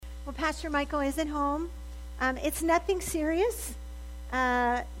Well, Pastor Michael isn't home. It's nothing serious.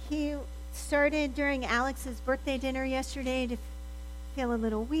 He started during Alex's birthday dinner yesterday to feel a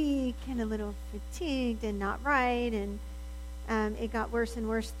little weak and a little fatigued and not right, and it got worse and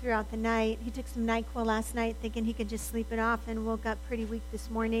worse throughout the night. He took some NyQuil last night thinking he could just sleep it off and woke up pretty weak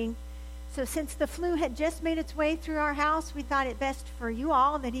this morning. So since the flu had just made its way through our house, we thought it best for you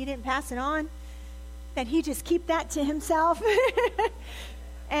all that he didn't pass it on, that he just keep that to himself.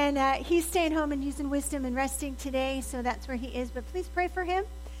 And he's staying home and using wisdom and resting today, so that's where he is. But please pray for him.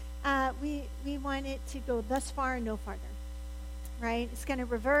 We want it to go thus far and no farther, right? It's going to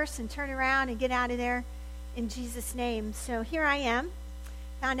reverse and turn around and get out of there in Jesus' name. So here I am.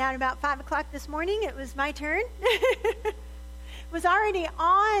 Found out about 5 o'clock this morning. It was my turn. Was already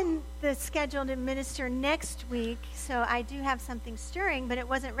on the schedule to minister next week, so I do have something stirring, but it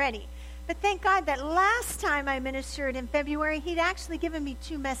wasn't ready. But thank God that last time I ministered in February, he'd actually given me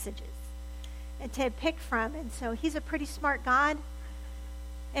 2 messages to pick from. And so he's a pretty smart God.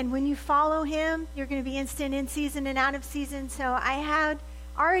 And when you follow him, you're going to be instant in season and out of season. So I had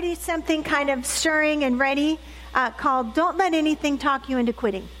already something kind of stirring and ready called Don't Let Anything Talk You Into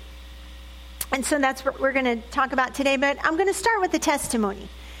Quitting. And so that's what we're going to talk about today. But I'm going to start with a testimony.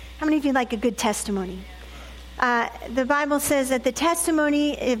 How many of you like a good testimony? The Bible says that the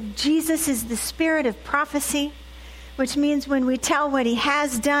testimony of Jesus is the spirit of prophecy, which means when we tell what he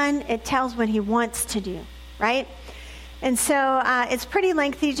has done, it tells what he wants to do, right? And so it's pretty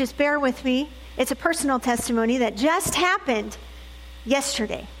lengthy. Just bear with me. It's a personal testimony that just happened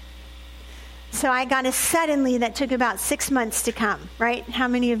yesterday. So I got a suddenly that took about 6 months to come, right? How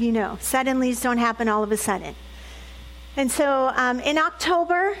many of you know? Suddenlies don't happen all of a sudden. And so in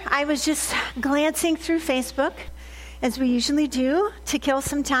October, I was just glancing through Facebook, as we usually do, to kill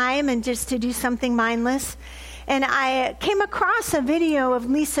some time and just to do something mindless. And I came across a video of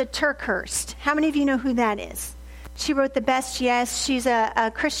Lisa TerKeurst. How many of you know who that is? She wrote The Best Yes. She's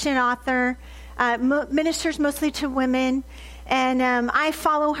a Christian author, ministers mostly to women. And I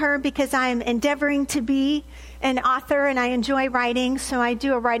follow her because I'm endeavoring to be an author, and I enjoy writing. So I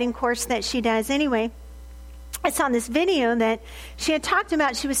do a writing course that she does anyway. I saw this video that she had talked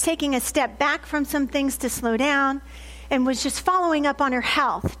about. She was taking a step back from some things to slow down and was just following up on her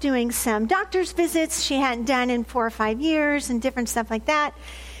health, doing some doctor's visits she hadn't done in 4 or 5 years and different stuff like that.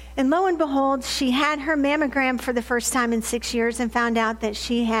 And lo and behold, she had her mammogram for the first time in 6 years and found out that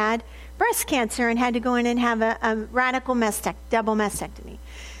she had breast cancer and had to go in and have a radical double mastectomy.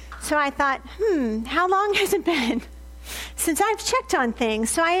 So I thought, how long has it been since I've checked on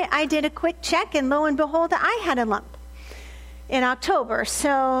things? So I did a quick check, and lo and behold, I had a lump in October. So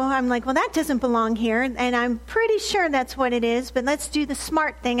I'm like, well, that doesn't belong here, and I'm pretty sure that's what it is, but let's do the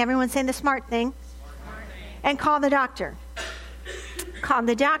smart thing. Everyone say the smart thing. And call the doctor. Called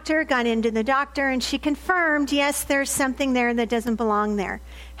the doctor, got into the doctor, and she confirmed, yes, there's something there that doesn't belong there.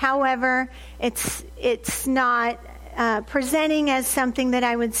 However, it's not presenting as something that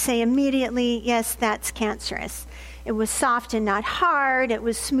I would say immediately, yes, that's cancerous. It was soft and not hard. It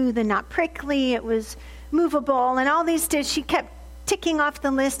was smooth and not prickly. It was movable. And all these she kept ticking off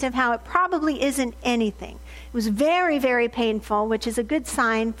the list of how it probably isn't anything. It was very, very painful, which is a good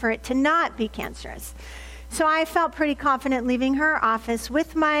sign for it to not be cancerous. So I felt pretty confident leaving her office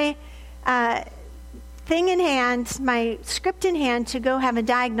with my thing in hand, my script in hand, to go have a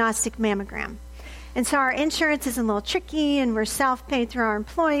diagnostic mammogram. And so our insurance is a little tricky, and we're self-paid through our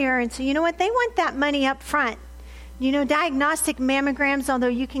employer. And so you know what? They want that money up front. You know, diagnostic mammograms, although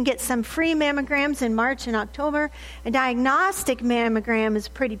you can get some free mammograms in March and October, a diagnostic mammogram is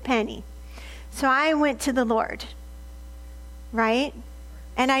pretty penny. So I went to the Lord, right?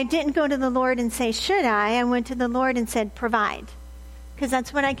 And I didn't go to the Lord and say, should I? I went to the Lord and said, provide. Because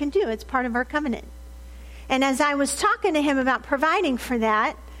that's what I can do. It's part of our covenant. And as I was talking to him about providing for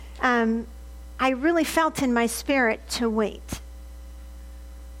that, I really felt in my spirit to wait.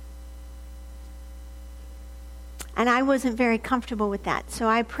 And I wasn't very comfortable with that. So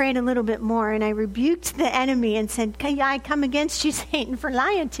I prayed a little bit more, and I rebuked the enemy and said, I come against you, Satan, for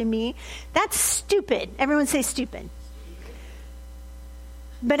lying to me. That's stupid. Everyone say stupid.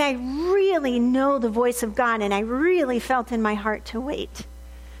 But I really know the voice of God, and I really felt in my heart to wait.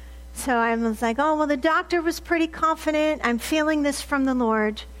 So I was like, oh, well, the doctor was pretty confident. I'm feeling this from the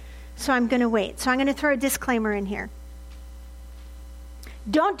Lord, so I'm going to wait. So I'm going to throw a disclaimer in here.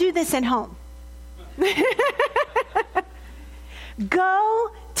 Don't do this at home.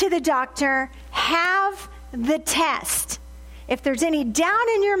 Go to the doctor, have the test. If there's any doubt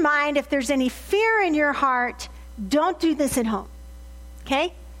in your mind, if there's any fear in your heart, don't do this at home.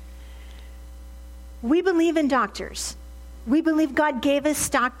 Okay? We believe in doctors. We believe God gave us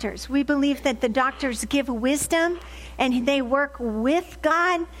doctors. We believe that the doctors give wisdom and they work with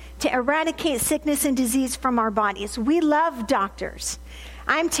God to eradicate sickness and disease from our bodies. We love doctors.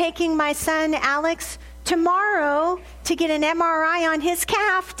 I'm taking my son, Alex, tomorrow to get an MRI on his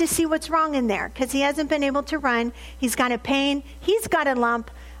calf to see what's wrong in there because he hasn't been able to run. He's got a pain. He's got a lump.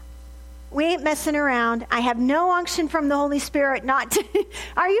 We ain't messing around. I have no unction from the Holy Spirit not to.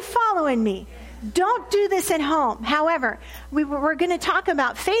 Are you following me? Don't do this at home. However, we're going to talk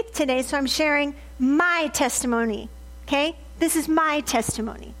about faith today, so I'm sharing my testimony. Okay? This is my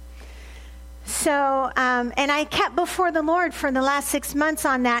testimony. So, and I kept before the Lord for the last 6 months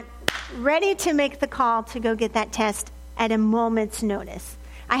on that, ready to make the call to go get that test at a moment's notice.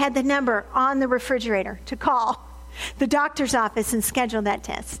 I had the number on the refrigerator to call the doctor's office and schedule that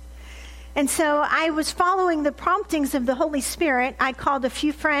test. And so I was following the promptings of the Holy Spirit. I called a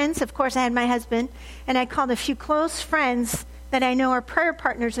few friends. Of course, I had my husband. And I called a few close friends that I know are prayer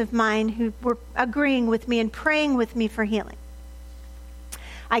partners of mine who were agreeing with me and praying with me for healing.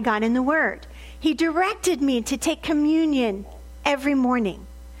 I got in the Word. He directed me to take communion every morning.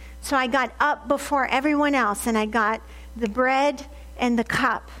 So I got up before everyone else and I got the bread and the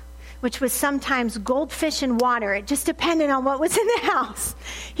cup, which was sometimes goldfish and water. It just depended on what was in the house.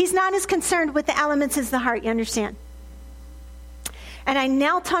 He's not as concerned with the elements as the heart, you understand? And I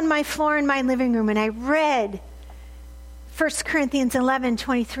knelt on my floor in my living room and I read 1 Corinthians 11,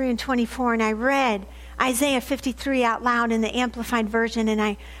 23 and 24, and I read Isaiah 53 out loud in the Amplified Version, and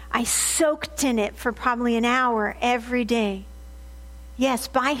I soaked in it for probably an hour every day. Yes,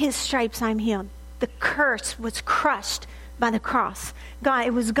 by his stripes I'm healed. The curse was crushed by the cross.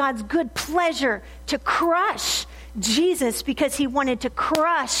 It was God's good pleasure to crush Jesus because he wanted to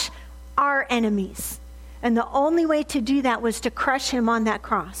crush our enemies. And the only way to do that was to crush him on that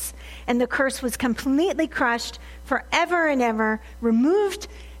cross. And the curse was completely crushed forever and ever, removed.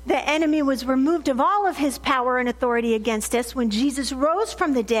 The enemy was removed of all of his power and authority against us when Jesus rose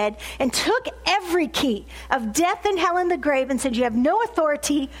from the dead and took every key of death and hell and the grave and said, you have no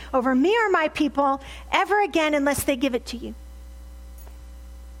authority over me or my people ever again unless they give it to you.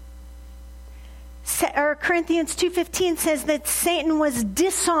 Corinthians 2:15 says that Satan was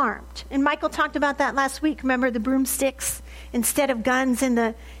disarmed. And Michael talked about that last week. Remember the broomsticks instead of guns in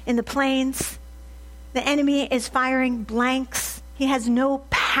the plains? The enemy is firing blanks. He has no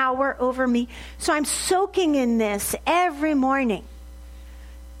power over me. So I'm soaking in this every morning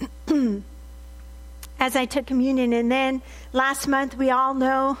as I took communion. And then last month, we all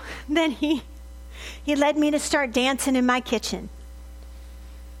know that he led me to start dancing in my kitchen.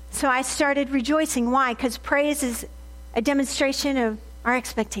 So I started rejoicing. Why? Because praise is a demonstration of our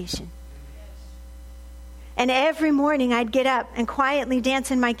expectation. And every morning I'd get up and quietly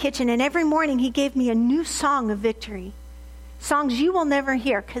dance in my kitchen. And every morning he gave me a new song of victory. Songs you will never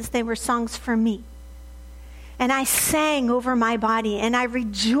hear because they were songs for me. And I sang over my body and I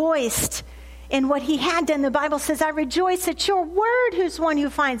rejoiced in what he had done. The Bible says, I rejoice at your word, who's one who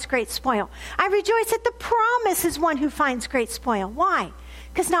finds great spoil. I rejoice at the promise is one who finds great spoil. Why?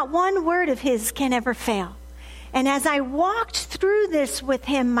 Because not one word of his can ever fail. And as I walked through this with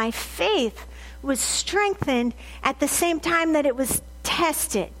him, my faith was strengthened at the same time that it was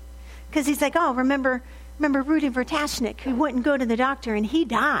tested. Because he's like, oh, remember Rudy Vertashnik, who wouldn't go to the doctor and he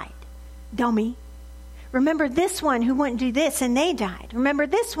died. Dummy. Remember this one who wouldn't do this and they died. Remember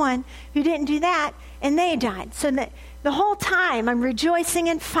this one who didn't do that and they died. So that the whole time I'm rejoicing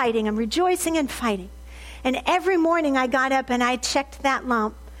and fighting. I'm rejoicing and fighting. And every morning I got up and I checked that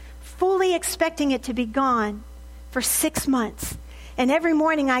lump, fully expecting it to be gone for 6 months. And every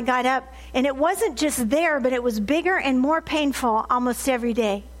morning I got up and it wasn't just there, but it was bigger and more painful almost every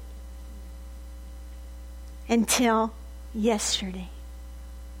day. Until yesterday.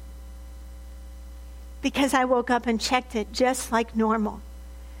 Because I woke up and checked it just like normal.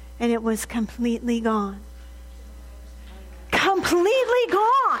 And it was completely gone. Completely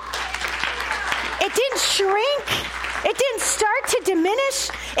gone. It didn't shrink. It didn't start to diminish.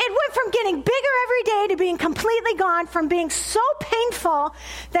 It went from getting bigger every day to being completely gone, from being so painful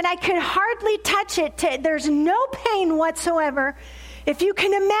that I could hardly touch it to there's no pain whatsoever. If you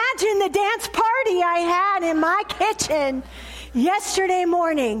can imagine the dance party I had in my kitchen yesterday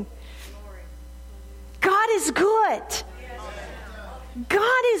morning. God is good.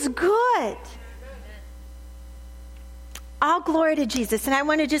 God is good. All glory to Jesus. And I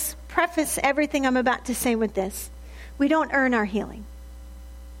want to just preface everything I'm about to say with this. We don't earn our healing.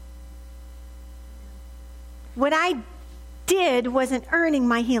 What I did wasn't earning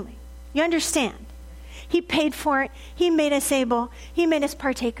my healing. You understand? He paid for it. He made us able. He made us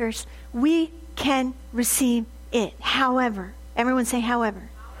partakers. We can receive it. However, everyone say however.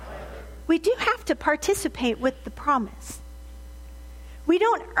 We do have to participate with the promise. We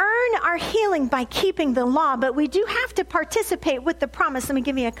don't earn our healing by keeping the law, but we do have to participate with the promise. Let me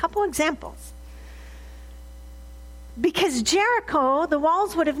give you a couple examples. Because Jericho, the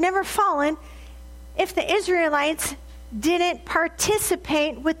walls would have never fallen if the Israelites didn't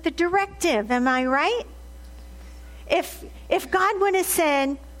participate with the directive. Am I right? If God would have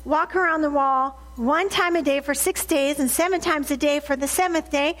said, walk around the wall one time a day for 6 days and 7 times a day for the 7th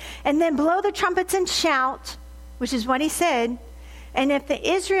day, and then blow the trumpets and shout, which is what he said, and if the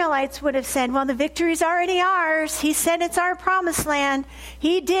Israelites would have said, well, the victory's already ours, he said it's our promised land,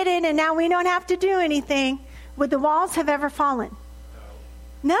 he did it, and now we don't have to do anything, would the walls have ever fallen?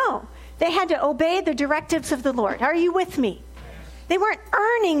 No. They had to obey the directives of the Lord. Are you with me? They weren't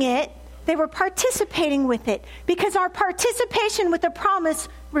earning it. They were participating with it, because our participation with the promise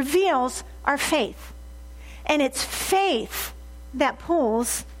reveals our faith. And it's faith that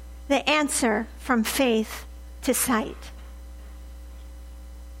pulls the answer from faith to sight.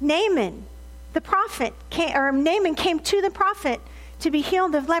 Naaman, the prophet, Naaman came to the prophet to be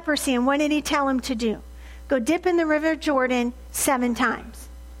healed of leprosy. And what did he tell him to do? Go dip in the river Jordan 7 times.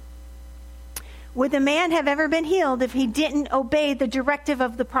 Would the man have ever been healed if he didn't obey the directive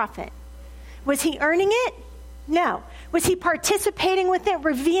of the prophet? Was he earning it? No. Was he participating with it,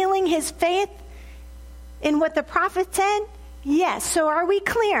 revealing his faith in what the prophet said? Yes. So are we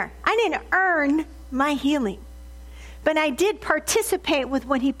clear? I didn't earn my healing, but I did participate with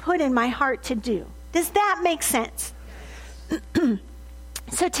what he put in my heart to do. Does that make sense?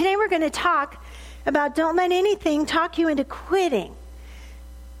 So today we're going to talk about don't let anything talk you into quitting.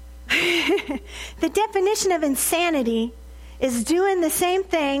 The definition of insanity is doing the same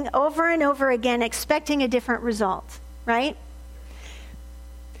thing over and over again, expecting a different result, right?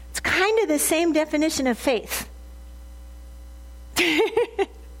 It's kind of the same definition of faith.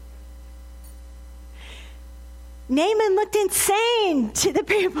 Naaman looked insane to the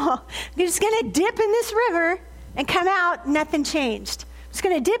people. I'm just going to dip in this river and come out, nothing changed. I'm just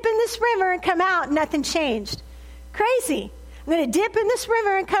going to dip in this river and come out, nothing changed. Crazy. I'm going to dip in this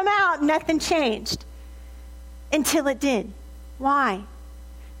river and come out, nothing changed. Until it did. Why?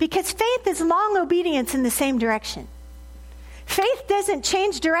 Because faith is long obedience in the same direction. Faith doesn't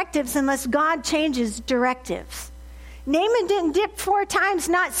change directives unless God changes directives. Naaman didn't dip 4 times,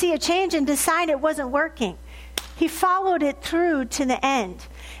 not see a change, and decide it wasn't working. He followed it through to the end.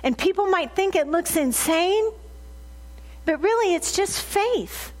 And people might think it looks insane, but really it's just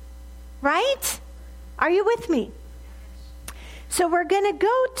faith, right? Are you with me? So we're going to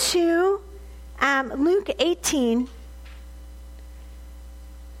go to Luke 18.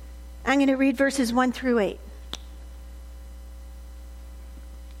 I'm going to read verses 1 through 8.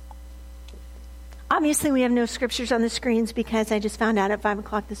 Obviously, we have no scriptures on the screens because I just found out at 5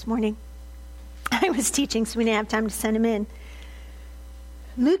 o'clock this morning. I was teaching, so we didn't have time to send them in.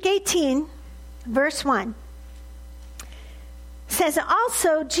 Luke 18, verse 1 says,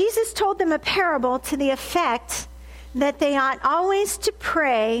 also, Jesus told them a parable to the effect that they ought always to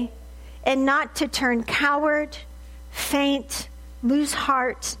pray and not to turn coward, faint, lose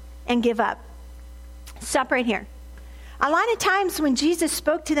heart, and give up. Stop right here. A lot of times when Jesus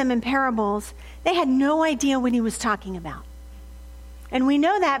spoke to them in parables, they had no idea what he was talking about. And we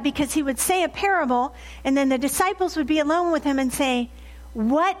know that because he would say a parable, and then the disciples would be alone with him and say,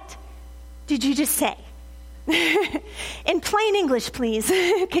 what did you just say? In plain English, please.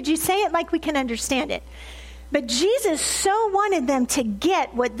 Could you say it like we can understand it? But Jesus so wanted them to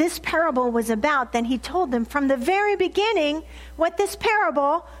get what this parable was about that he told them from the very beginning what this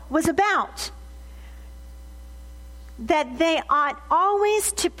parable was about. That they ought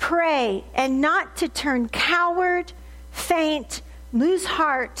always to pray and not to turn coward, faint, lose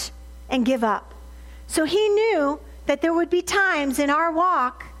heart, and give up. So he knew that there would be times in our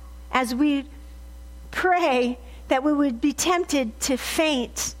walk as we pray that we would be tempted to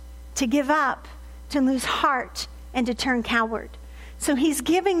faint, to give up, to lose heart, and to turn coward. So he's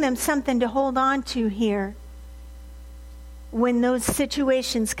giving them something to hold on to here when those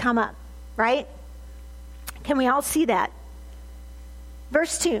situations come up, right? Can we all see that?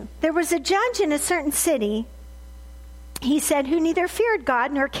 Verse 2, there was a judge in a certain city, he said, who neither feared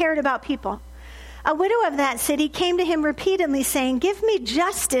God nor cared about people. A widow of that city came to him repeatedly saying, give me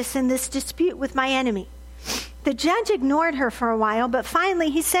justice in this dispute with my enemy. The judge ignored her for a while, but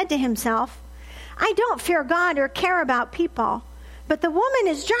finally he said to himself, I don't fear God or care about people, but the woman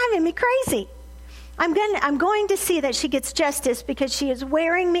is driving me crazy. I'm going to see that she gets justice because she is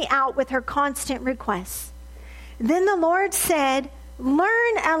wearing me out with her constant requests. Then the Lord said,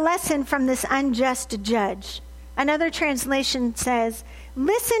 learn a lesson from this unjust judge. Another translation says,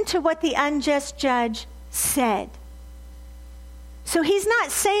 listen to what the unjust judge said. So he's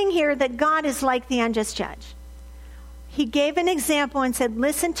not saying here that God is like the unjust judge. He gave an example and said,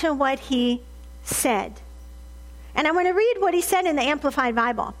 listen to what he said. And I want to read what he said in the Amplified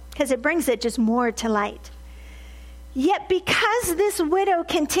Bible, because it brings it just more to light. Yet because this widow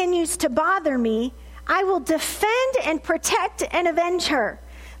continues to bother me, I will defend and protect and avenge her,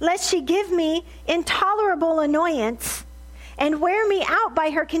 lest she give me intolerable annoyance and wear me out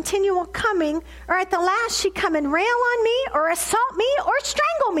by her continual coming, or at the last she come and rail on me, or assault me, or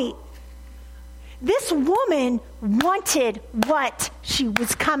strangle me. This woman wanted what she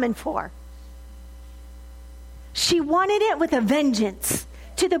was coming for. She wanted it with a vengeance,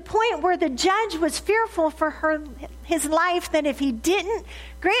 to the point where the judge was fearful for his life, that if he didn't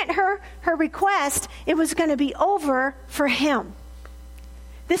grant her request, it was going to be over for him.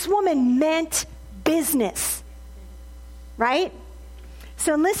 This woman meant business, right?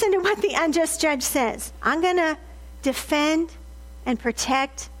 So listen to what the unjust judge says. I'm going to defend and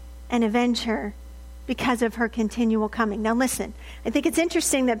protect and avenge her because of her continual coming. Now listen, I think it's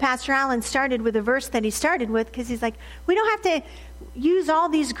interesting that Pastor Allen started with a verse that he started with, because he's like, we don't have to use all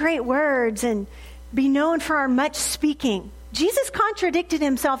these great words and be known for our much speaking. Jesus contradicted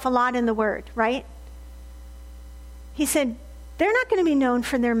himself a lot in the word, right? He said, they're not going to be known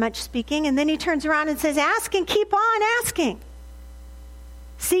for their much speaking. And then he turns around and says, ask and keep on asking.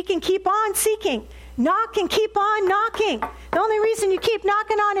 Seek and keep on seeking. Knock and keep on knocking. The only reason you keep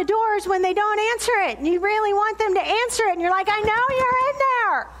knocking on a door is when they don't answer it. And you really want them to answer it. And you're like, I know you're in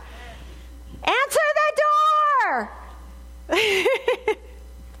there. Answer the door.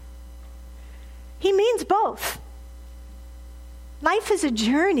 He means both. Life is a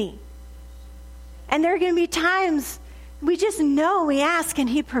journey. And there are going to be times we just know, we ask, and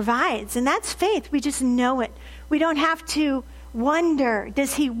he provides. And that's faith. We just know it. We don't have to wonder,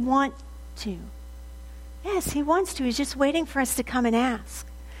 does he want to? Yes, he wants to. He's just waiting for us to come and ask.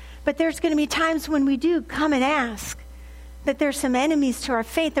 But there's going to be times when we do come and ask, that there's some enemies to our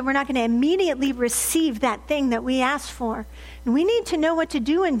faith, that we're not going to immediately receive that thing that we asked for. And we need to know what to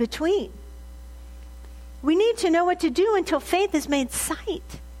do in between. We need to know what to do until faith is made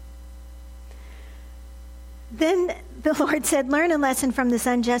sight. Then the Lord said, learn a lesson from this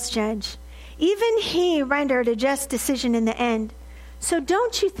unjust judge. Even he rendered a just decision in the end. So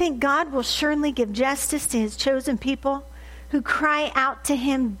don't you think God will surely give justice to his chosen people who cry out to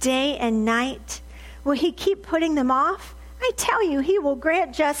him day and night? Will he keep putting them off? I tell you, he will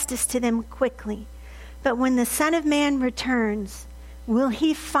grant justice to them quickly. But when the Son of Man returns, will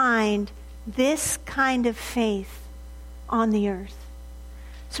he find this kind of faith on the earth?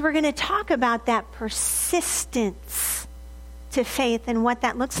 So we're going to talk about that persistence to faith and what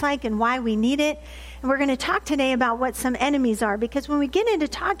that looks like and why we need it. And we're going to talk today about what some enemies are, because when we get into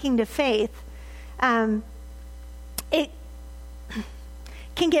talking to faith, it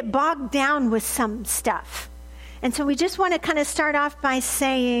can get bogged down with some stuff. And so we just want to kind of start off by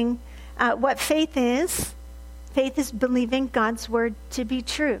saying what faith is. Faith is believing God's word to be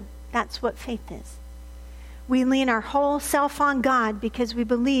true. That's what faith is. We lean our whole self on God because we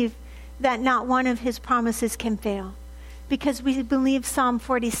believe that not one of his promises can fail. Because we believe Psalm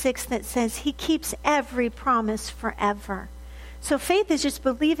 46 that says he keeps every promise forever. So faith is just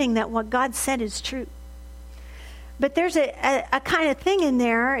believing that what God said is true. But there's a kind of thing in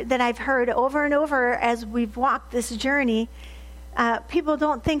there that I've heard over and over as we've walked this journey. People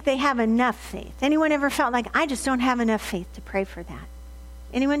don't think they have enough faith. Anyone ever felt like, I just don't have enough faith to pray for that?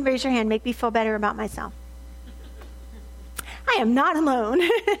 Anyone? Raise your hand. Make me feel better about myself. I am not alone.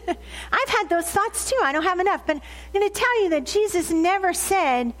 I've had those thoughts too. I don't have enough. But I'm going to tell you that Jesus never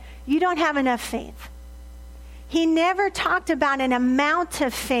said you don't have enough faith. He never talked about an amount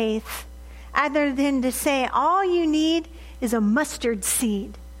of faith other than to say all you need is a mustard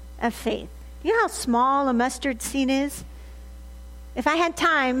seed of faith. You know how small a mustard seed is? If I had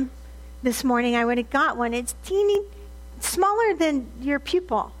time this morning, I would have got one. It's teeny, smaller than your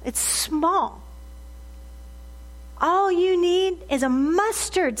pupil. It's small. All you need is a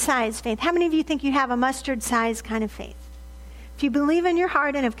mustard-sized faith. How many of you think you have a mustard-sized kind of faith? If you believe in your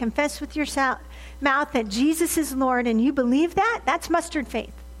heart and have confessed with your mouth that Jesus is Lord and you believe that, that's mustard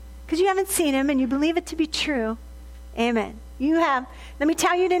faith. Because you haven't seen him and you believe it to be true. Amen. You have, let me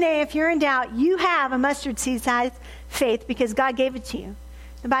tell you today, if you're in doubt, you have a mustard seed-sized faith because God gave it to you.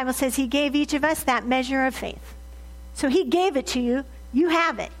 The Bible says he gave each of us that measure of faith. So he gave it to you. You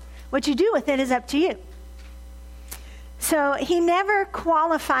have it. What you do with it is up to you. So he never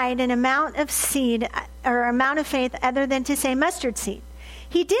qualified an amount of seed or amount of faith other than to say mustard seed.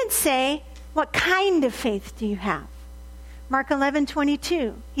 He did say What kind of faith do you have? Mark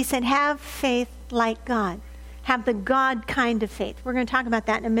 11:22, he said, have faith like God. Have the God kind of faith. We're going to talk about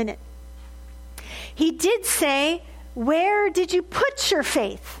that in a minute. He did say, where did you put your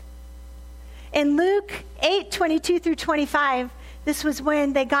faith? In Luke 8:22 through 25, this was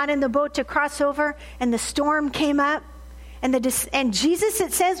when they got in the boat to cross over and the storm came up. And Jesus,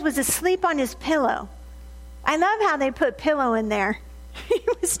 it says, was asleep on his pillow. I love how they put pillow in there. He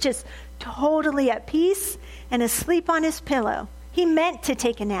was just totally at peace and asleep on his pillow. He meant to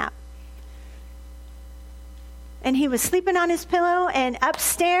take a nap. And he was sleeping on his pillow, and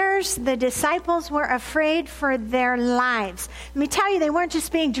upstairs, the disciples were afraid for their lives. Let me tell you, they weren't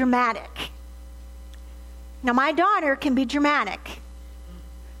just being dramatic. Now, my daughter can be dramatic.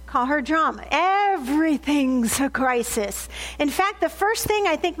 Call her drama. Everything's a crisis. In fact, the first thing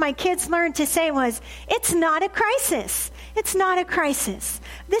I think my kids learned to say was, it's not a crisis. It's not a crisis.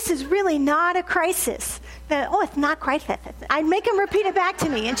 This is really not a crisis. It's not crisis. I'd make them repeat it back to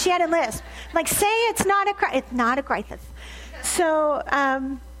me, and she had a list. Like, say it's not a crisis. It's not a crisis. So,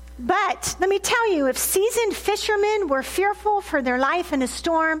 but let me tell you, if seasoned fishermen were fearful for their life in a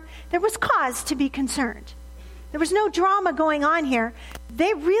storm, there was cause to be concerned. There was no drama going on here.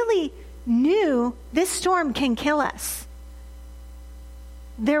 They really knew this storm can kill us.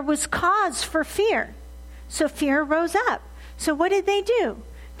 There was cause for fear. So fear rose up. So what did they do?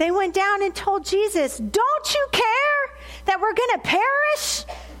 They went down and told Jesus, don't you care that we're going to perish?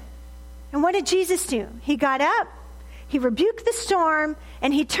 And what did Jesus do? He got up, he rebuked the storm,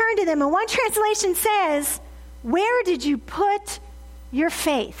 and he turned to them. And one translation says, where did you put your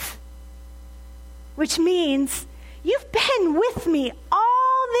faith? Which means, you've been with me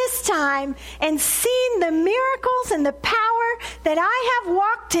all this time and seen the miracles and the power that I have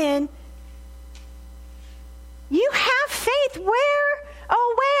walked in. You have faith. Where,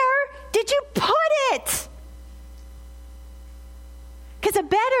 oh, where did you put it? Because a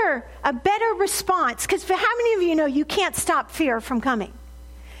better response, because for how many of you know you can't stop fear from coming?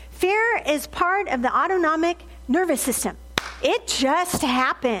 Fear is part of the autonomic nervous system. It just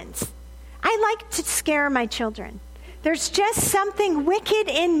happens. I like to scare my children. There's just something wicked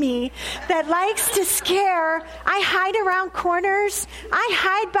in me that likes to scare. I hide around corners. I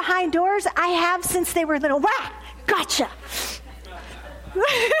hide behind doors. I have since they were little. Wah! Gotcha.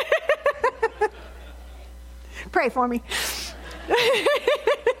 Pray for me.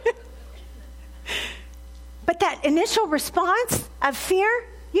 But that initial response of fear,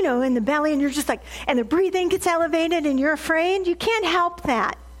 you know, in the belly, and you're just like, and the breathing gets elevated and you're afraid, you can't help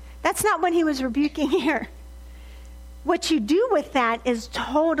that. That's not what he was rebuking here. What you do with that is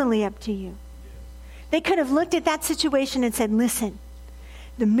totally up to you. They could have looked at that situation and said, listen,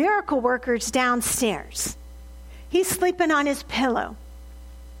 the miracle worker's downstairs. He's sleeping on his pillow.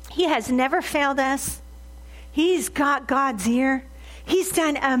 He has never failed us. He's got God's ear. He's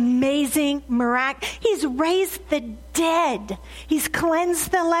done amazing miracles. He's raised the dead. He's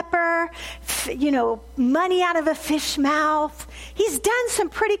cleansed the leper, money out of a fish mouth. He's done some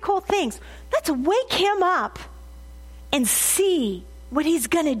pretty cool things. Let's wake him up and see what he's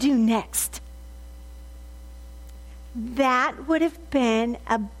going to do next. That would have been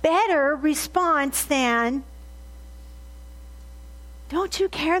a better response than, don't you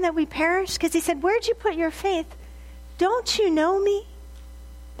care that we perish? Because he said, where'd you put your faith? Don't you know me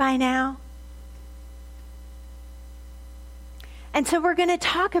by now? And so we're going to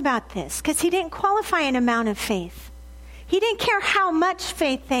talk about this because he didn't qualify an amount of faith. He didn't care how much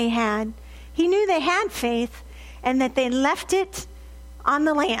faith they had. He knew they had faith and that they left it on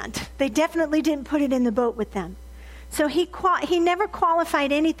the land. They definitely didn't put it in the boat with them. So he never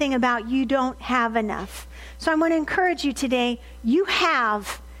qualified anything about you don't have enough. So I want to encourage you today, you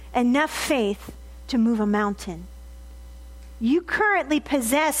have enough faith to move a mountain. You currently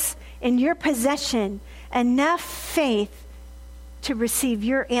possess in your possession enough faith to receive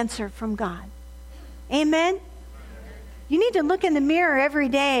your answer from God. Amen? You need to look in the mirror every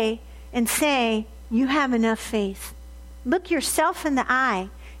day and say, you have enough faith. Look yourself in the eye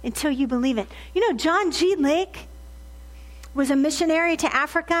until you believe it. You know, John G. Lake was a missionary to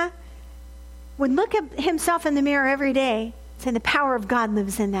Africa, would look at himself in the mirror every day, saying the power of God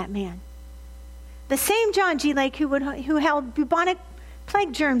lives in that man. The same John G. Lake who held bubonic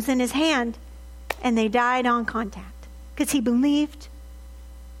plague germs in his hand, and they died on contact because he believed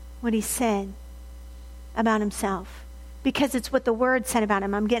what he said about himself, because it's what the Word said about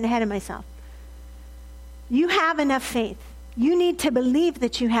him. I'm getting ahead of myself. You have enough faith. You need to believe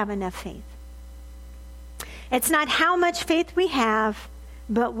that you have enough faith. It's not how much faith we have,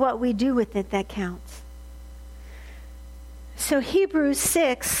 but what we do with it that counts. So Hebrews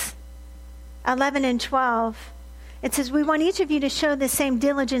 6, 11 and 12, it says, we want each of you to show the same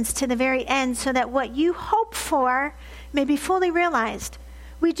diligence to the very end so that what you hope for may be fully realized.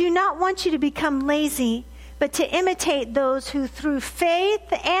 We do not want you to become lazy, but to imitate those who through faith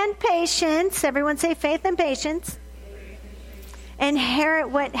and patience, everyone say faith and patience, inherit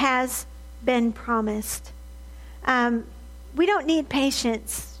what has been promised. We don't need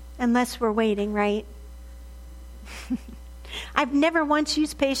patience unless we're waiting, right? I've never once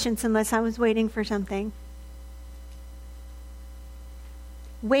used patience unless I was waiting for something.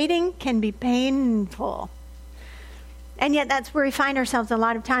 Waiting can be painful. And yet that's where we find ourselves a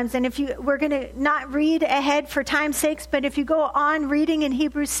lot of times. And we're going to not read ahead for time's sakes, but if you go on reading in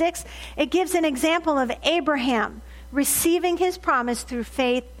Hebrews 6, it gives an example of Abraham receiving his promise through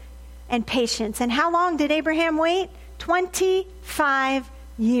faith and patience. And how long did Abraham wait? 25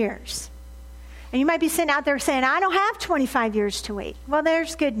 years. And you might be sitting out there saying, I don't have 25 years to wait. Well,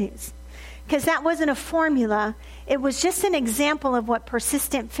 there's good news. Because that wasn't a formula. It was just an example of what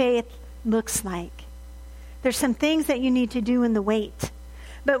persistent faith looks like. There's some things that you need to do in the wait.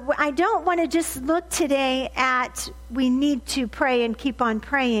 But I don't want to just look today at we need to pray and keep on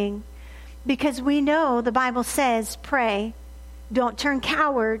praying. Because we know the Bible says pray. Don't turn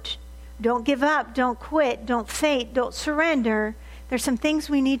coward. Don't give up. Don't quit. Don't faint. Don't surrender. There's some things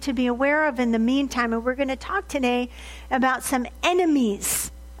we need to be aware of in the meantime. And we're going to talk today about some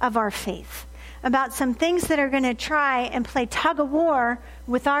enemies of our faith. About some things that are going to try and play tug of war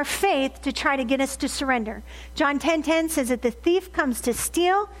with our faith to try to get us to surrender. John 10:10 says that the thief comes to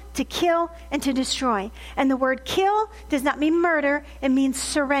steal, to kill, and to destroy. And the word kill does not mean murder. It means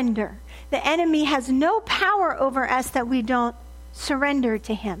surrender. The enemy has no power over us that we don't surrender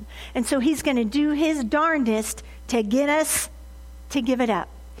to him. And so he's going to do his darndest to get us to give it up.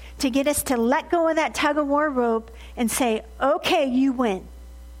 To get us to let go of that tug of war rope and say, okay, you win.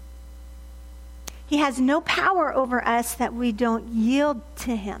 He has no power over us that we don't yield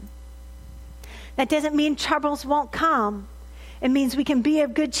to him. That doesn't mean troubles won't come. It means we can be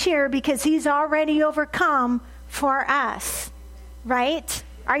of good cheer because he's already overcome for us. Right?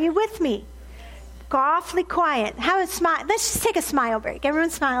 Are you with me? Go awfully quiet. Have a smile. Let's just take a smile break.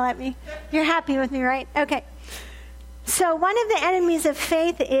 Everyone smile at me. You're happy with me, right? Okay. So one of the enemies of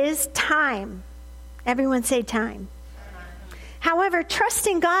faith is time. Everyone say time. However,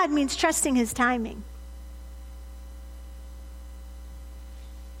 trusting God means trusting his timing.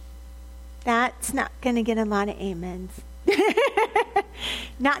 That's not going to get a lot of amens.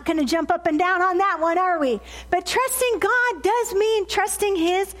 Not going to jump up and down on that one, are we? But trusting God does mean trusting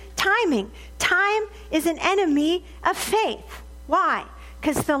his timing. Time is an enemy of faith. Why?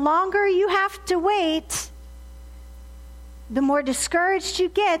 Because the longer you have to wait, the more discouraged you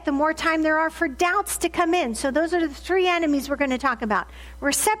get, the more time there are for doubts to come in. So those are the three enemies we're going to talk about.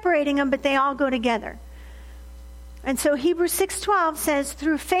 We're separating them, but they all go together. And so Hebrews 6:12 says,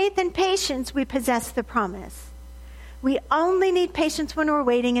 through faith and patience we possess the promise. We only need patience when we're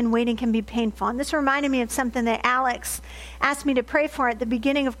waiting, and waiting can be painful. And this reminded me of something that Alex asked me to pray for at the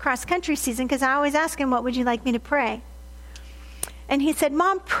beginning of cross-country season, because I always ask him, what would you like me to pray? And he said,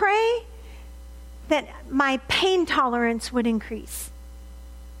 Mom, pray that my pain tolerance would increase.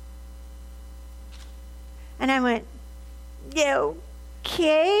 And I went, yeah,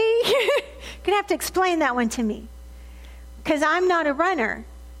 okay. You're going to have to explain that one to me. Because I'm not a runner.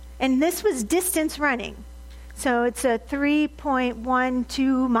 And this was distance running. So it's a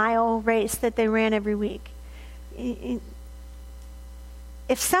 3.12 mile race that they ran every week. If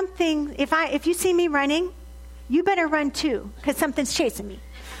you see me running, you better run too, because something's chasing me.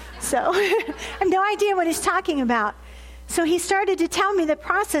 So I have no idea what he's talking about. So he started to tell me the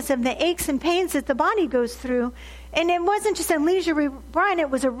process of the aches and pains that the body goes through. And it wasn't just a leisurely run,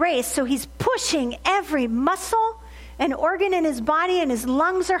 it was a race. So he's pushing every muscle and organ in his body, and his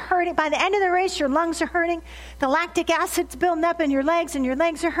lungs are hurting. By the end of the race, your lungs are hurting. The lactic acid's building up in your legs, and your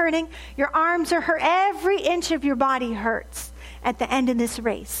legs are hurting. Your arms are hurt. Every inch of your body hurts at the end of this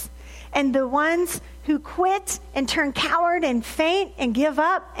race. And the ones who quit and turn coward and faint and give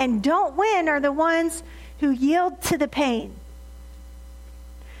up and don't win are the ones who yield to the pain.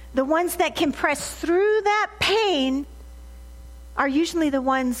 The ones that can press through that pain are usually the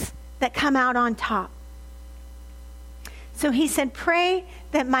ones that come out on top. So he said, pray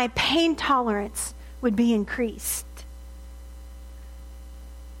that my pain tolerance would be increased.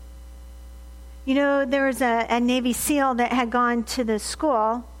 You know, there was a Navy SEAL that had gone to the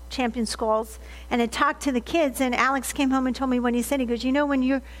school, Champion Schools, and had talked to the kids, and Alex came home and told me what he said. He goes, you know, when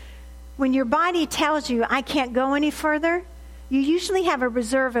your body tells you, I can't go any further, you usually have a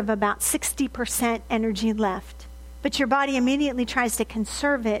reserve of about 60% energy left. But your body immediately tries to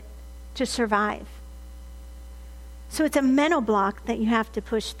conserve it to survive. So it's a mental block that you have to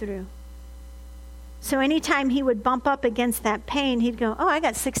push through. So anytime he would bump up against that pain, he'd go, oh, I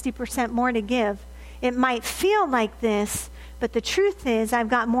got 60% more to give. It might feel like this, but the truth is I've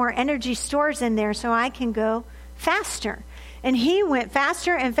got more energy stores in there so I can go faster. And he went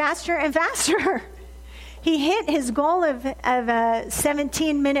faster and faster and faster. He hit his goal of a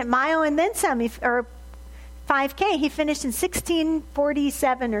 17-minute mile and then some, or 5K. He finished in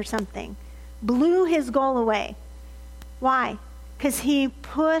 16:47 or something. Blew his goal away. Why? Because he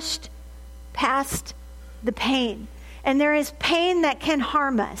pushed past the pain. And there is pain that can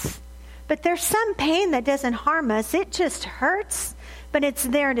harm us. But there's some pain that doesn't harm us. It just hurts, but it's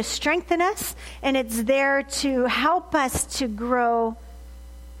there to strengthen us, and it's there to help us to grow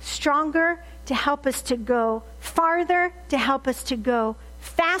stronger, to help us to go farther, to help us to go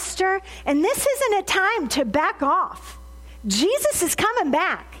faster. And this isn't a time to back off. Jesus is coming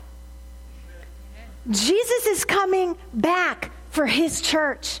back. Jesus is coming back for his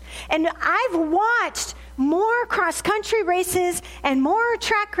church. And I've watched more cross-country races and more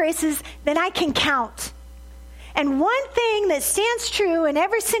track races than I can count. And one thing that stands true in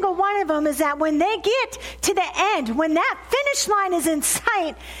every single one of them is that when they get to the end, when that finish line is in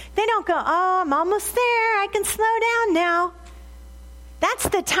sight, they don't go, oh, I'm almost there. I can slow down now. That's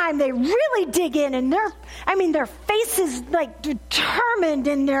the time they really dig in, and their faces like determined,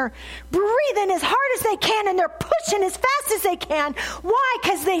 and they're breathing as hard as they can, and they're pushing as fast as they can. Why?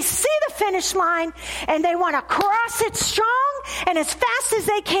 Because they see the finish line, and they want to cross it strong and as fast as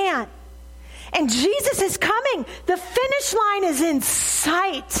they can. And Jesus is coming. The finish line is in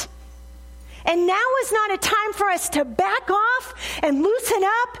sight. And now is not a time for us to back off and loosen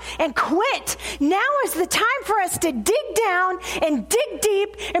up and quit. Now is the time for us to dig down and dig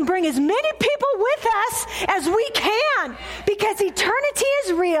deep and bring as many people with us as we can. Because eternity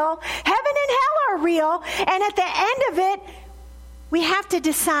is real. Heaven and hell are real. And at the end of it, we have to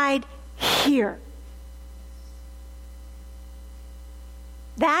decide here.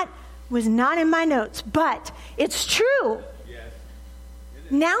 That was not in my notes, but it's true.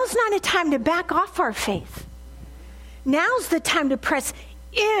 Now's not a time to back off our faith. Now's the time to press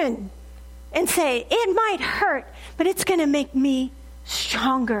in and say, it might hurt, but it's going to make me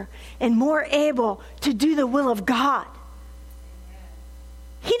stronger and more able to do the will of God.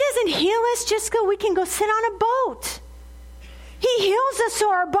 He doesn't heal us just so we can go sit on a boat. He heals us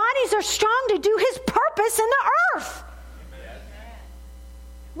so our bodies are strong to do his purpose in the earth.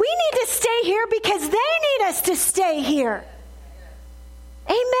 We need to stay here because they need us to stay here.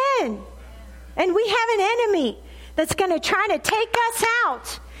 Amen. And we have an enemy that's going to try to take us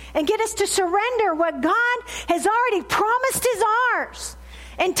out and get us to surrender what God has already promised is ours.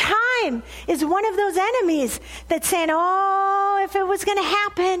 And time is one of those enemies that's saying, oh, if it was going to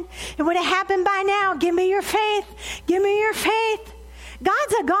happen, it would have happened by now. Give me your faith. Give me your faith.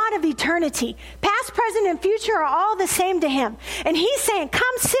 God's a God of eternity. Past, present, and future are all the same to him. And he's saying,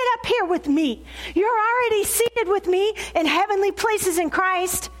 come sit up here with me. You're already seated with me in heavenly places in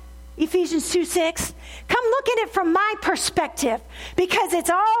Christ. Ephesians 2:6. Come look at it from my perspective because it's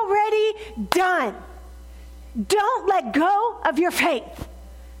already done. Don't let go of your faith.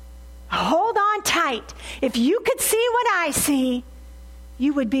 Hold on tight. If you could see what I see,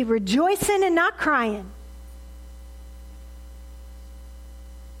 you would be rejoicing and not crying.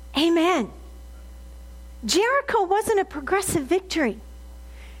 Amen. Jericho wasn't a progressive victory.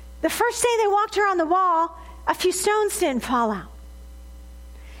 The first day they walked around the wall, a few stones didn't fall out.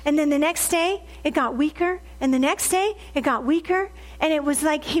 And then the next day, it got weaker. And the next day, it got weaker. And it was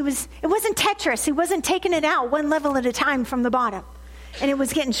like it wasn't Tetris. He wasn't taking it out one level at a time from the bottom. And it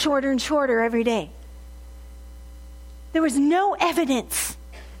was getting shorter and shorter every day. There was no evidence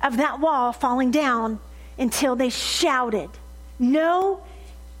of that wall falling down until they shouted. No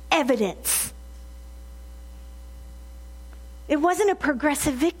evidence. It wasn't a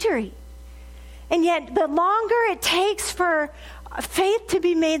progressive victory. And yet, the longer it takes for faith to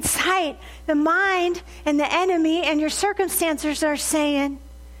be made sight, the mind and the enemy and your circumstances are saying,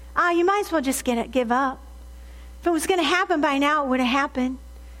 you might as well just give up. If it was going to happen by now, it would have happened.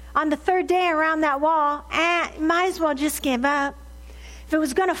 On the third day around that wall, might as well just give up. If it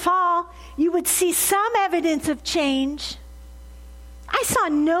was going to fall, you would see some evidence of change. I saw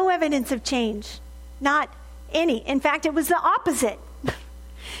no evidence of change. Not any. In fact, it was the opposite.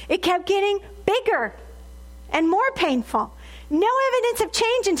 It kept getting bigger and more painful. No evidence of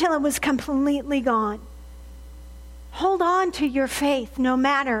change until it was completely gone. Hold on to your faith no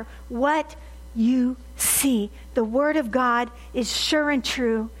matter what you see. The Word of God is sure and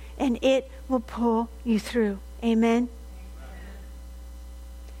true, and it will pull you through. Amen?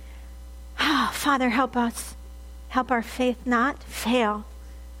 Father, help us. Help our faith not fail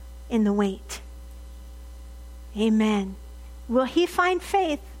in the wait. Amen. Will he find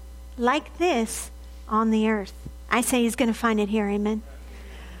faith like this on the earth? I say he's going to find it here. Amen.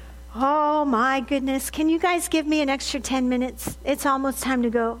 Oh my goodness. Can you guys give me an extra 10 minutes? It's almost time to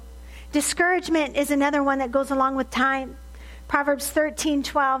go. Discouragement is another one that goes along with time. Proverbs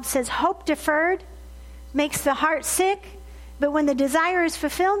 13:12 says, hope deferred makes the heart sick, but when the desire is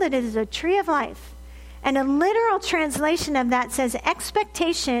fulfilled, it is a tree of life. And a literal translation of that says,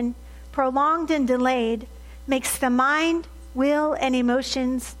 expectation prolonged and delayed makes the mind, will, and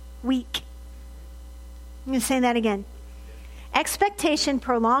emotions weak. I'm going to say that again. Expectation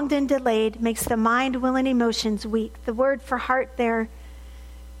prolonged and delayed makes the mind, will, and emotions weak. The word for heart there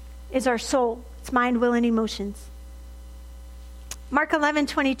is our soul. It's mind, will, and emotions. Mark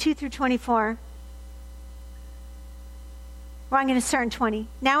 11:22 through 24. Well, I'm going to start in 20.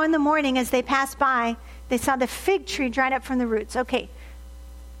 Now in the morning, as they passed by, they saw the fig tree dried up from the roots. Okay,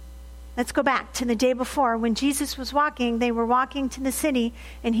 let's go back to the day before. When Jesus was walking, they were walking to the city,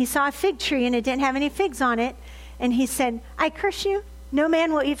 and he saw a fig tree, and it didn't have any figs on it. And he said, I curse you. No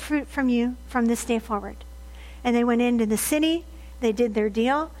man will eat fruit from you from this day forward. And they went into the city. They did their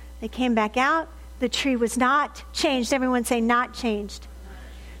deal. They came back out. The tree was not changed. Everyone say, not changed.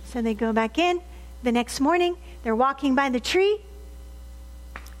 So they go back in. The next morning, they're walking by the tree.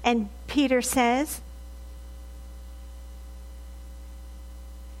 And Peter says,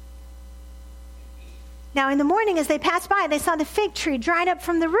 now in the morning as they passed by, they saw the fig tree dried up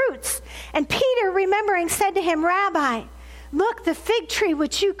from the roots. And Peter, remembering, said to him, Rabbi, look, the fig tree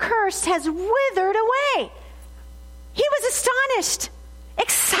which you cursed has withered away. He was astonished,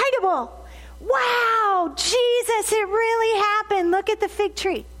 excitable. Wow, Jesus, it really happened. Look at the fig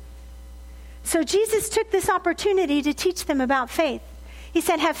tree. So Jesus took this opportunity to teach them about faith. He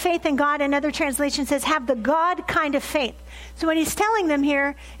said, have faith in God. Another translation says, have the God kind of faith. So what he's telling them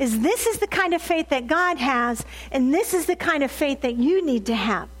here is this is the kind of faith that God has, and this is the kind of faith that you need to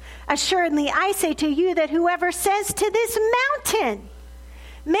have. Assuredly, I say to you that whoever says to this mountain,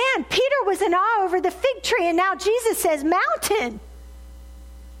 man, Peter was in awe over the fig tree, and now Jesus says mountain.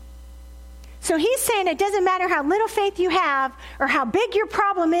 So he's saying it doesn't matter how little faith you have or how big your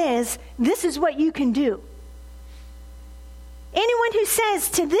problem is, this is what you can do. Anyone who says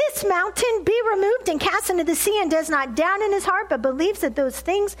to this mountain, be removed and cast into the sea, and does not doubt in his heart, but believes that those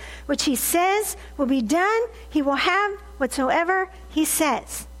things which he says will be done, he will have whatsoever he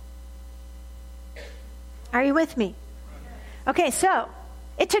says. Are you with me? Okay, so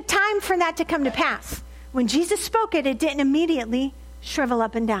it took time for that to come to pass. When Jesus spoke it, it didn't immediately shrivel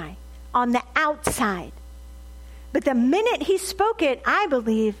up and die on the outside. But the minute he spoke it, I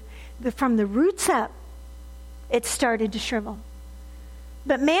believe, from the roots up, it started to shrivel.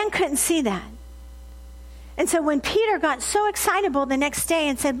 But man couldn't see that. And so when Peter got so excitable the next day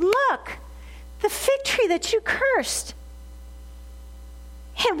and said, look, the fig tree that you cursed,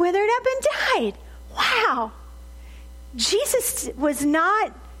 it withered up and died. Wow. Jesus was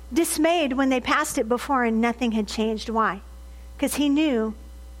not dismayed when they passed it before and nothing had changed. Why? Because he knew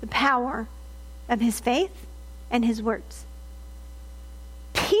the power of his faith and his words.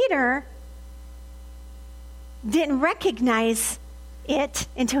 Peter didn't recognize it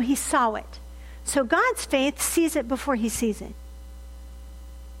until he saw it. So God's faith sees it before he sees it.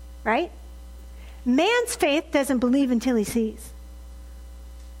 Right? Man's faith doesn't believe until he sees.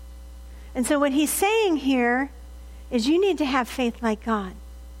 And so what he's saying here is you need to have faith like God.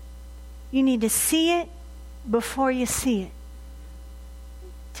 You need to see it before you see it.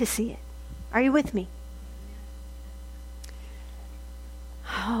 To see it. Are you with me?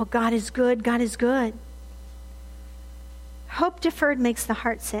 Oh, God is good. God is good. Hope deferred makes the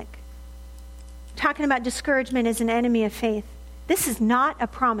heart sick. Talking about discouragement as an enemy of faith. This is not a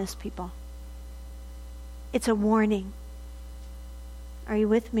promise, people. It's a warning. Are you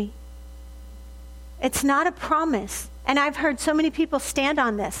with me? It's not a promise. And I've heard so many people stand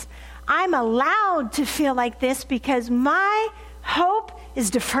on this. I'm allowed to feel like this because my hope is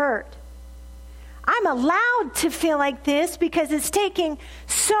deferred. I'm allowed to feel like this because it's taking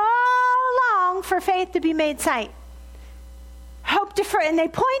so long for faith to be made sight. Hope deferred, and they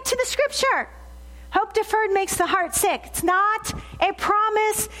point to the scripture. Hope deferred makes the heart sick. It's not a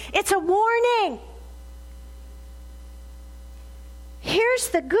promise, it's a warning. Here's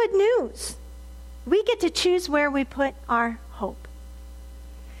the good news. We get to choose where we put our hope.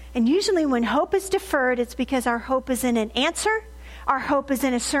 And usually when hope is deferred, it's because our hope is in an answer, Our hope is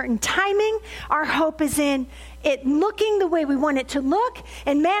in a certain timing. Our hope is in it looking the way we want it to look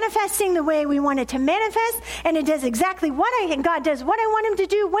and manifesting the way we want it to manifest. And it does exactly and God does what I want him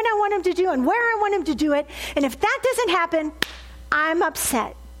to do, when I want him to do, and where I want him to do it. And if that doesn't happen, I'm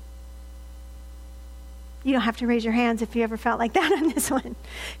upset. You don't have to raise your hands if you ever felt like that on this one.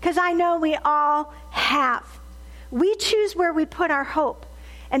 Because I know we all have. We choose where we put our hope.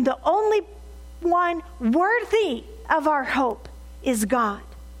 And the only one worthy of our hope is God.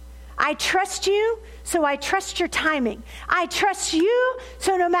 I trust you, so I trust your timing. I trust you,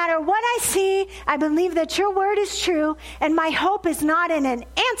 so no matter what I see, I believe that your word is true, and my hope is not in an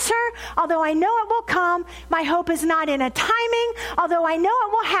answer, although I know it will come. My hope is not in a timing, although I know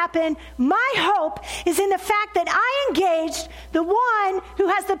it will happen. My hope is in the fact that I engaged the one who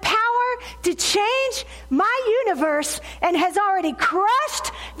has the power to change my universe and has already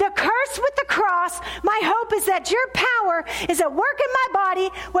crushed the curse with the cross. My hope is that your power is at work in my body,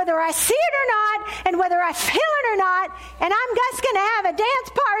 whether I see it or not, and whether I feel it or not, and I'm just going to have a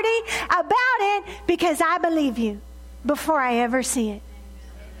dance party about it because I believe you before I ever see it.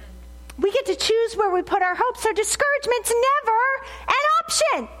 We get to choose where we put our hopes, so discouragement's never an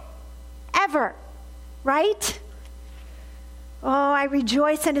option. Ever. Right? Oh, I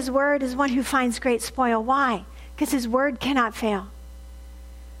rejoice in his word as one who finds great spoil. Why? Because his word cannot fail.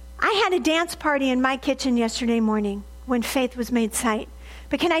 I had a dance party in my kitchen yesterday morning when faith was made sight.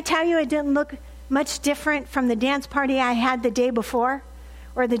 But can I tell you, it didn't look much different from the dance party I had the day before,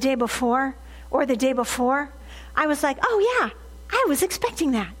 or the day before, or the day before. I was like, oh yeah, I was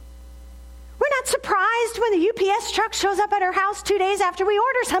expecting that. We're not surprised when the UPS truck shows up at our house 2 days after we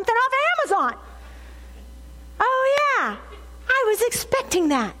order something off Amazon. Oh yeah, I was expecting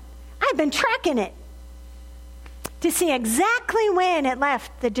that. I've been tracking it to see exactly when it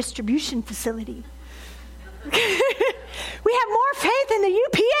left the distribution facility. We have more faith in the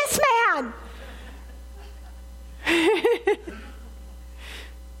UPS man.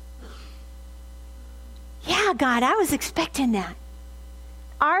 Yeah, God, I was expecting that.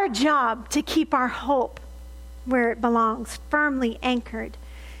 Our job to keep our hope where it belongs, firmly anchored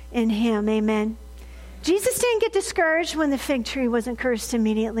in him. Amen. Jesus didn't get discouraged when the fig tree wasn't cursed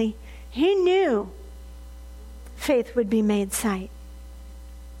immediately. He knew faith would be made sight.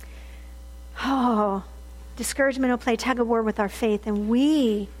 Oh, discouragement will play tug of war with our faith, and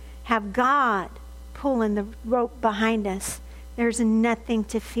we have God pulling the rope behind us. There's nothing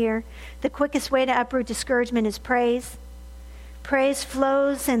to fear. The quickest way to uproot discouragement is praise. Praise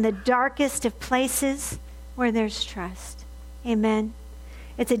flows in the darkest of places where there's trust. Amen.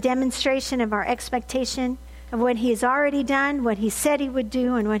 It's a demonstration of our expectation of what he has already done, what he said he would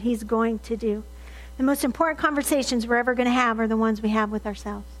do, and what he's going to do. The most important conversations we're ever going to have are the ones we have with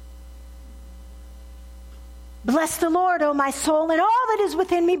ourselves. Bless the Lord, O my soul, and all that is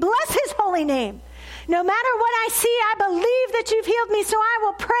within me. Bless his holy name. No matter what I see, I believe that you've healed me, so I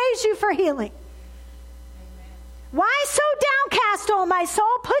will praise you for healing. Amen. Why so downcast, O my soul?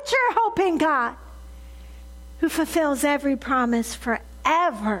 Put your hope in God, who fulfills every promise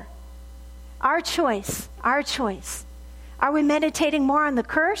forever. Our choice, our choice. Are we meditating more on the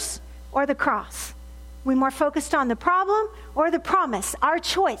curse or the cross? Are we more focused on the problem or the promise? Our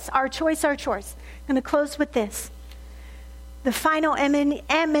choice, our choice, our choice. I'm going to close with this. The final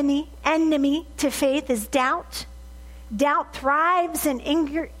enemy to faith is doubt. Doubt thrives in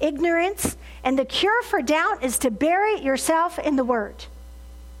ignorance, and the cure for doubt is to bury yourself in the Word.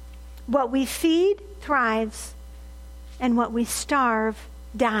 What we feed thrives, and what we starve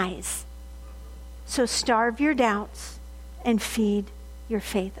dies. So starve your doubts and feed your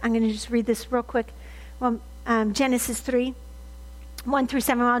faith. I'm going to just read this real quick. Well, Genesis 3, 1 through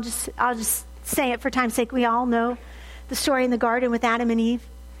 7. I'll just say it for time's sake. We all know the story in the garden with Adam and Eve,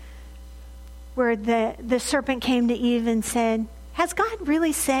 where the serpent came to Eve and said, has God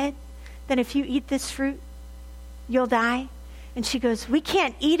really said that if you eat this fruit, you'll die? And she goes, we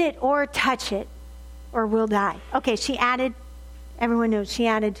can't eat it or touch it, or we'll die. Okay, everyone knows, she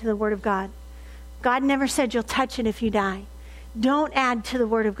added to the Word of God. God never said you'll touch it if you die. Don't add to the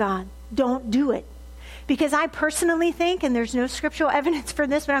Word of God. Don't do it. Because I personally think, and there's no scriptural evidence for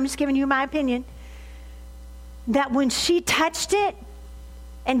this, but I'm just giving you my opinion, that when she touched it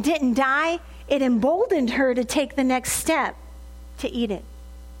and didn't die, it emboldened her to take the next step to eat it.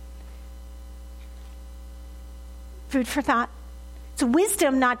 Food for thought. It's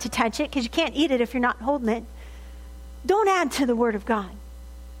wisdom not to touch it because you can't eat it if you're not holding it. Don't add to the Word of God.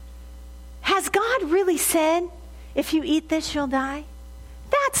 Has God really said, if you eat this, you'll die?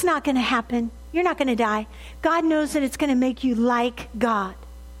 That's not going to happen. You're not going to die. God knows that it's going to make you like God.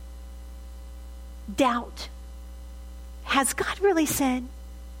 Doubt Has God really said?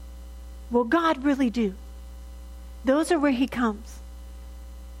 Will God really do? Those are where he comes.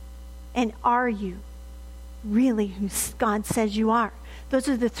 And are you really who God says you are? Those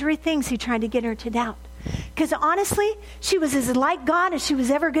are the three things he tried to get her to doubt. Because honestly, she was as like God as she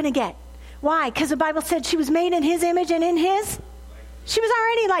was ever going to get. Why? Because the Bible said she was made in his image and in his. She was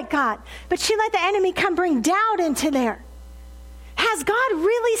already like God. But she let the enemy come bring doubt into there. Has God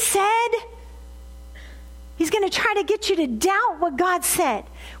really said? He's going to try to get you to doubt what God said.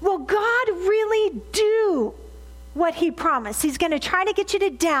 Will God really do what he promised? He's going to try to get you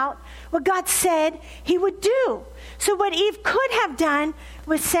to doubt what God said he would do. So what Eve could have done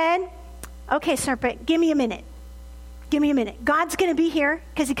was said, okay, serpent, give me a minute. Give me a minute. God's going to be here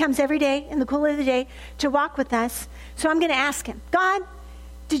because he comes every day in the cool of the day to walk with us. So I'm going to ask him, God,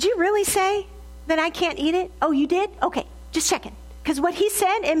 did you really say that I can't eat it? Oh, you did? Okay, just checking. Because what he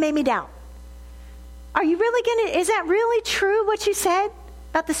said, it made me doubt. Are you really is that really true what you said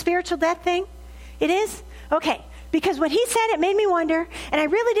about the spiritual death thing? It is? Okay. Because what he said, it made me wonder, and I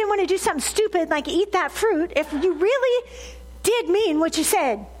really didn't want to do something stupid like eat that fruit if you really did mean what you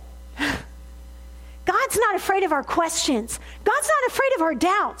said. God's not afraid of our questions. God's not afraid of our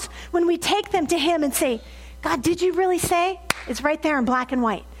doubts when we take them to him and say, God, did you really say? It's right there in black and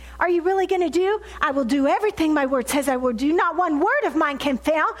white. Are you really going to do? I will do everything my word says I will do. Not one word of mine can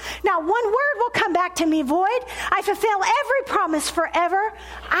fail. Not one word will come back to me void. I fulfill every promise forever.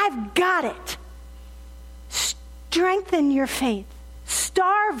 I've got it. Strengthen your faith.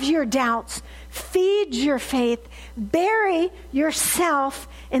 Starve your doubts. Feed your faith. Bury yourself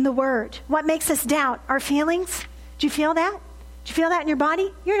in the word. What makes us doubt? Our feelings. Do you feel that? Do you feel that in your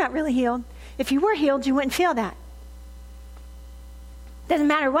body? You're not really healed. If you were healed, you wouldn't feel that. Doesn't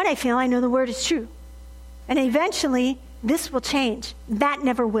matter what I feel, I know the word is true. And eventually, this will change. That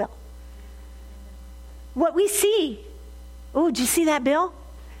never will. What we see. Oh, did you see that bill?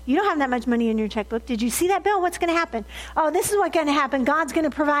 You don't have that much money in your checkbook. Did you see that bill? What's going to happen? Oh, this is what's going to happen. God's going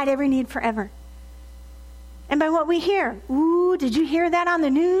to provide every need forever. And by what we hear. Ooh, did you hear that on the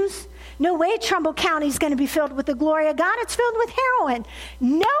news? No way Trumbull County is going to be filled with the glory of God. It's filled with heroin.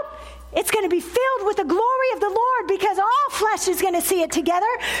 Nope. It's going to be filled with the glory of the Lord because all flesh is going to see it together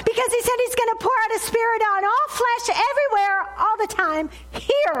because he said he's going to pour out his spirit on all flesh everywhere all the time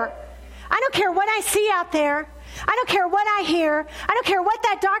here. I don't care what I see out there. I don't care what I hear. I don't care what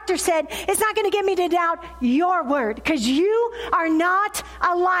that doctor said. It's not going to get me to doubt your word because you are not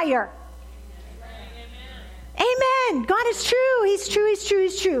a liar. Amen. God is true. He's true. He's true.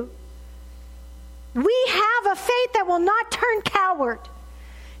 He's true. We have a faith that will not turn coward.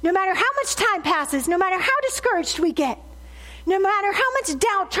 No matter how much time passes, no matter how discouraged we get, no matter how much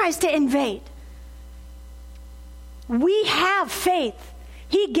doubt tries to invade, we have faith.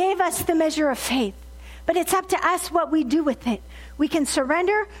 He gave us the measure of faith, but it's up to us what we do with it. We can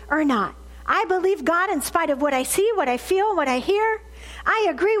surrender or not. I believe God in spite of what I see, what I feel, what I hear. I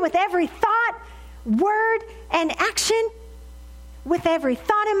agree with every thought, word, and action. With every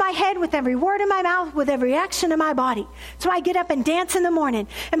thought in my head, with every word in my mouth, with every action in my body. So I get up and dance in the morning.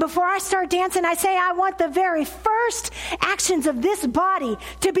 And before I start dancing, I say, I want the very first actions of this body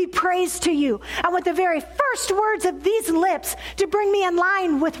to be praised to you. I want the very first words of these lips to bring me in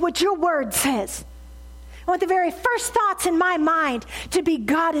line with what your word says. I want the very first thoughts in my mind to be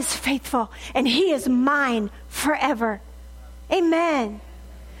God is faithful and he is mine forever. Amen.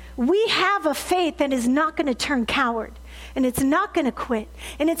 We have a faith that is not going to turn coward. And it's not going to quit.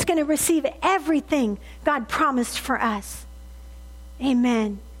 And it's going to receive everything God promised for us.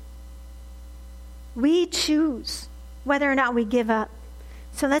 Amen. We choose whether or not we give up.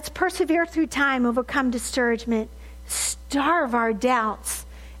 So let's persevere through time, overcome discouragement, starve our doubts,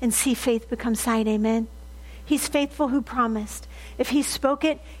 and see faith become sight. Amen. He's faithful who promised. If he spoke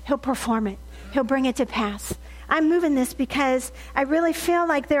it, he'll perform it. He'll bring it to pass. I'm moving this because I really feel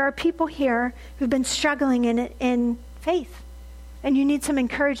like there are people here who've been struggling in faith. And you need some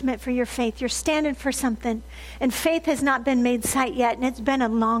encouragement for your faith. You're standing for something. And faith has not been made sight yet. And it's been a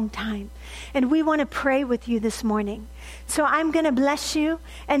long time. And we want to pray with you this morning. So I'm going to bless you.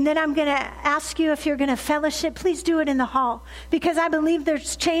 And then I'm going to ask you if you're going to fellowship. Please do it in the hall. Because I believe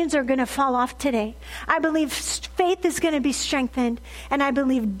there's chains are going to fall off today. I believe faith is going to be strengthened. And I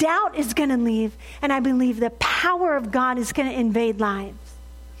believe doubt is going to leave. And I believe the power of God is going to invade lives.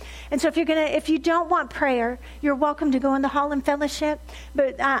 And so if you don't want prayer, you're welcome to go in the hall and fellowship.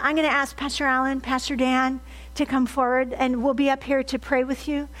 But I'm going to ask Pastor Allen, Pastor Dan to come forward, and we'll be up here to pray with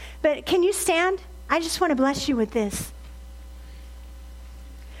you. But can you stand? I just want to bless you with this.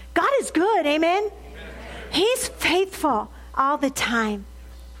 God is good, amen? He's faithful all the time.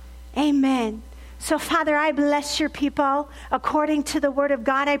 Amen. So, Father, I bless your people according to the word of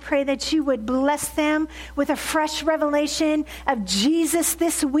God. I pray that you would bless them with a fresh revelation of Jesus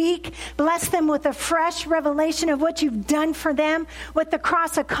this week. Bless them with a fresh revelation of what you've done for them, what the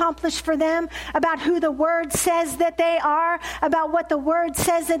cross accomplished for them, about who the word says that they are, about what the word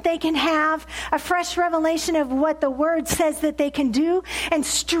says that they can have, a fresh revelation of what the word says that they can do, and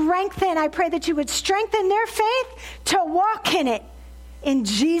strengthen. I pray that you would strengthen their faith to walk in it. In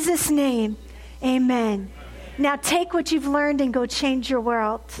Jesus' name. Amen. Now take what you've learned and go change your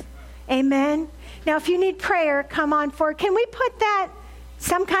world. Amen. Now if you need prayer, come on forward. Can we put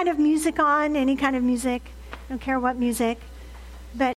some kind of music on? Any kind of music? I don't care what music.